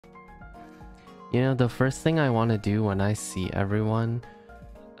You know, the first thing I want to do when I see everyone,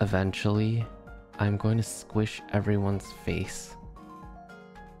 eventually, I'm going to squish everyone's face.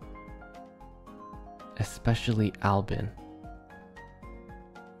 Especially Albin.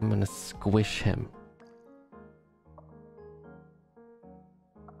 I'm gonna squish him.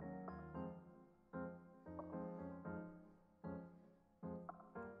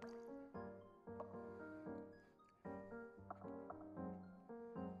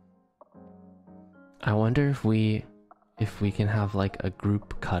 I wonder if we can have like a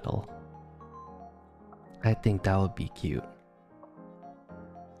group cuddle. I think that would be cute.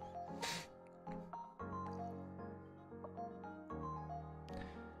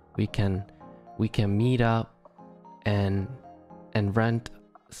 We can meet up and rent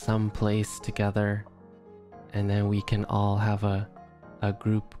some place together, and then we can all have a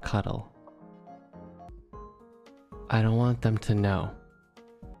group cuddle. I don't want them to know.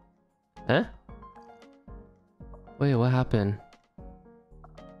 Huh? Wait, what happened?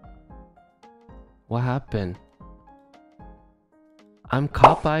 What happened? I'm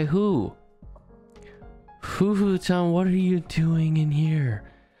caught by who? Fufu-chan, what are you doing in here?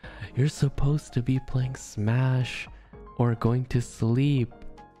 You're supposed to be playing Smash or going to sleep.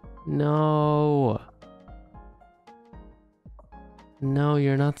 No. No,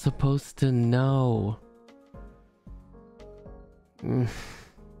 you're not supposed to know.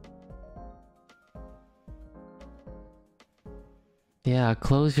 Yeah,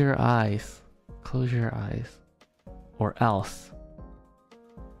 close your eyes. Close your eyes. Or else.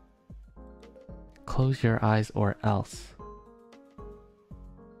 Close your eyes or else.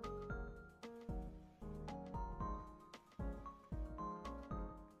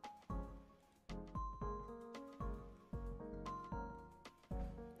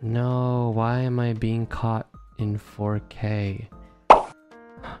 No, why am I being caught in 4K?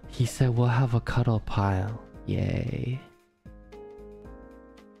 He said we'll have a cuddle pile. Yay.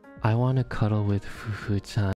 I want to cuddle with Fufu-chan.